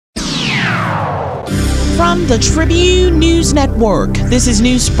From the Tribune News Network, this is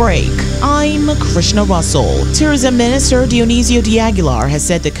Newsbreak. I'm Krishna Russell. Tourism Minister Dionisio de Aguilar has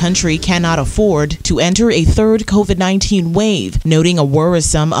said the country cannot afford to enter a third COVID-19 wave, noting a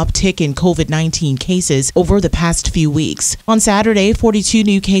worrisome uptick in COVID-19 cases over the past few weeks. On Saturday, 42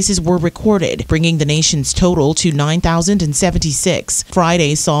 new cases were recorded, bringing the nation's total to 9,076.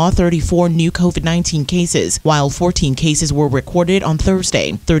 Friday saw 34 new COVID-19 cases, while 14 cases were recorded on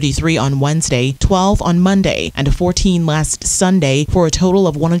Thursday, 33 on Wednesday, 12 on Monday, and 14 last Sunday, for a total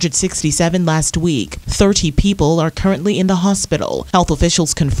of 167 last week. 30 people are currently in the hospital. Health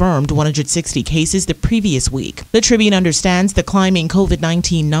officials confirmed 160 cases the previous week. The Tribune understands the climbing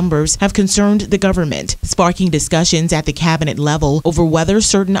COVID-19 numbers have concerned the government, sparking discussions at the cabinet level over whether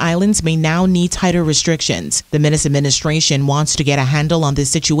certain islands may now need tighter restrictions. The Menace administration wants to get a handle on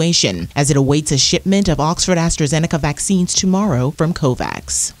this situation as it awaits a shipment of Oxford AstraZeneca vaccines tomorrow from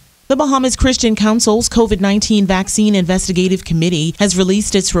COVAX. The Bahamas Christian Council's COVID-19 Vaccine Investigative Committee has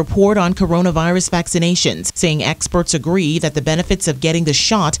released its report on coronavirus vaccinations, saying experts agree that the benefits of getting the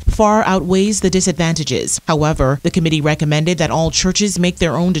shot far outweighs the disadvantages. However, the committee recommended that all churches make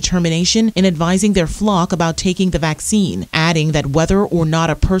their own determination in advising their flock about taking the vaccine, adding that whether or not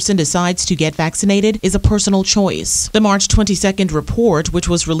a person decides to get vaccinated is a personal choice. The March 22nd report, which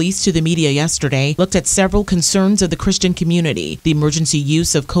was released to the media yesterday, looked at several concerns of the Christian community: the emergency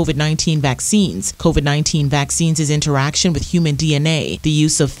use of COVID-19 vaccines, COVID-19 vaccines' interaction with human DNA, the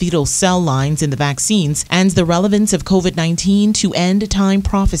use of fetal cell lines in the vaccines, and the relevance of COVID-19 to end-time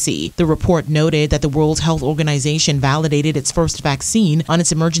prophecy. The report noted that the World Health Organization validated its first vaccine on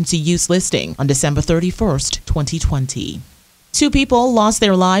its emergency use listing on December 31st, 2020. 2 people lost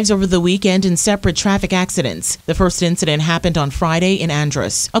their lives over the weekend in separate traffic accidents. The first incident happened on Friday in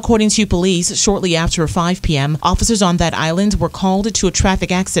Andros. According to police, shortly after 5 p.m., officers on that island were called to a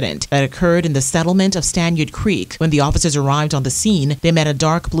traffic accident that occurred in the settlement of Stanyard Creek. When the officers arrived on the scene, they met a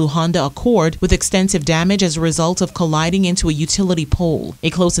dark blue Honda Accord with extensive damage as a result of colliding into a utility pole. A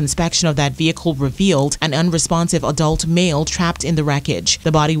close inspection of that vehicle revealed an unresponsive adult male trapped in the wreckage.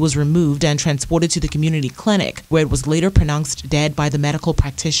 The body was removed and transported to the community clinic, where it was later pronounced dead by the medical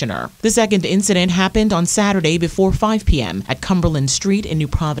practitioner. The second incident happened on Saturday before 5 p.m. at Cumberland Street in New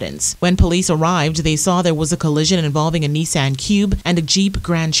Providence. When police arrived, they saw there was a collision involving a Nissan Cube and a Jeep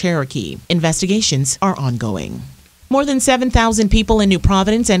Grand Cherokee. Investigations are ongoing. More than 7,000 people in New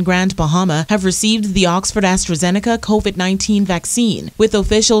Providence and Grand Bahama have received the Oxford AstraZeneca COVID-19 vaccine, with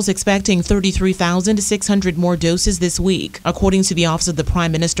officials expecting 33,600 more doses this week. According to the Office of the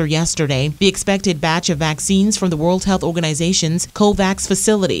Prime Minister yesterday, the expected batch of vaccines from the World Health Organization's COVAX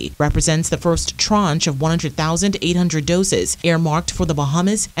facility represents the first tranche of 100,800 doses earmarked for the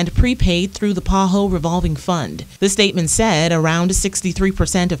Bahamas and prepaid through the PAHO revolving fund. The statement said around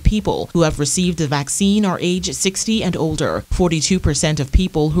 63% of people who have received the vaccine are age 60 and older. 42% of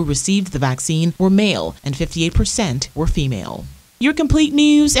people who received the vaccine were male and 58% were female. Your complete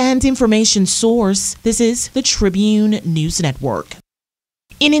news and information source, this is the Tribune News Network.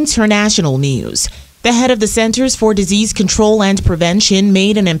 In international news, the head of the Centers for Disease Control and Prevention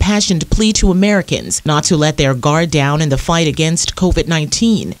made an impassioned plea to Americans not to let their guard down in the fight against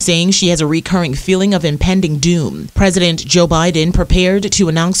COVID-19, saying she has a recurring feeling of impending doom. President Joe Biden prepared to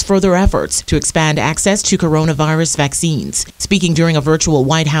announce further efforts to expand access to coronavirus vaccines. Speaking during a virtual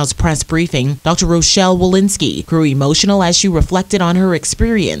White House press briefing, Dr. Rochelle Walensky grew emotional as she reflected on her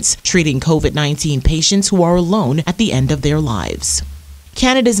experience treating COVID-19 patients who are alone at the end of their lives.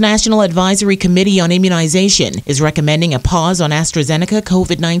 Canada's National Advisory Committee on Immunization is recommending a pause on AstraZeneca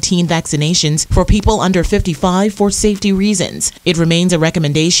COVID-19 vaccinations for people under 55 for safety reasons. It remains a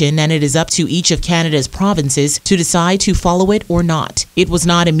recommendation, and it is up to each of Canada's provinces to decide to follow it or not. It was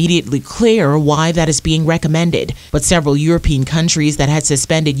not immediately clear why that is being recommended, but several European countries that had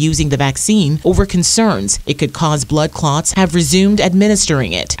suspended using the vaccine over concerns it could cause blood clots have resumed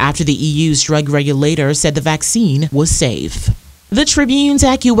administering it after the EU's drug regulator said the vaccine was safe. The Tribune's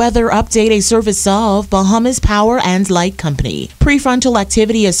AccuWeather update, a service of Bahamas Power and Light Company. Prefrontal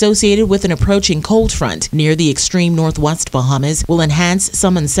activity associated with an approaching cold front near the extreme northwest Bahamas will enhance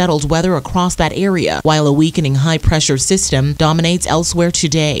some unsettled weather across that area, while a weakening high-pressure system dominates elsewhere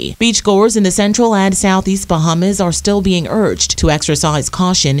today. Beachgoers in the central and southeast Bahamas are still being urged to exercise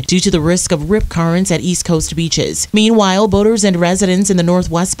caution due to the risk of rip currents at East Coast beaches. Meanwhile, boaters and residents in the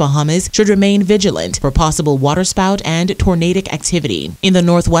northwest Bahamas should remain vigilant for possible waterspout and tornadic activity activity. In the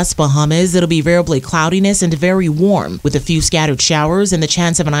northwest Bahamas, it'll be variably cloudiness and very warm, with a few scattered showers and the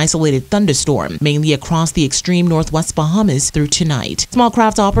chance of an isolated thunderstorm, mainly across the extreme northwest Bahamas through tonight. Small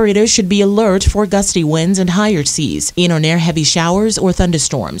craft operators should be alert for gusty winds and higher seas, in or near heavy showers or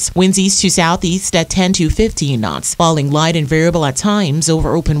thunderstorms. Winds east to southeast at 10 to 15 knots, falling light and variable at times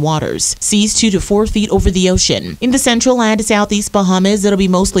over open waters. Seas 2 to 4 feet over the ocean. In the central and southeast Bahamas, it'll be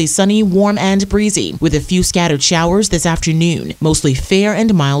mostly sunny, warm, and breezy, with a few scattered showers this afternoon. Mostly fair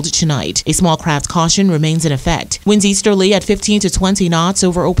and mild tonight. A small craft caution remains in effect. Winds easterly at 15 to 20 knots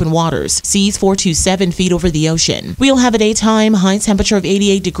over open waters. Seas 4 to 7 feet over the ocean. We'll have a daytime high temperature of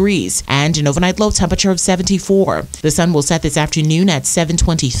 88 degrees and an overnight low temperature of 74. The sun will set this afternoon at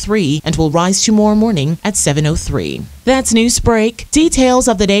 7:23 and will rise tomorrow morning at 7:03. That's Newsbreak. Details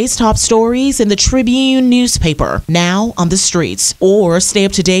of the day's top stories in the Tribune newspaper, now on the streets, or stay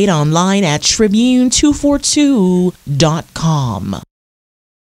up to date online at Tribune242.com.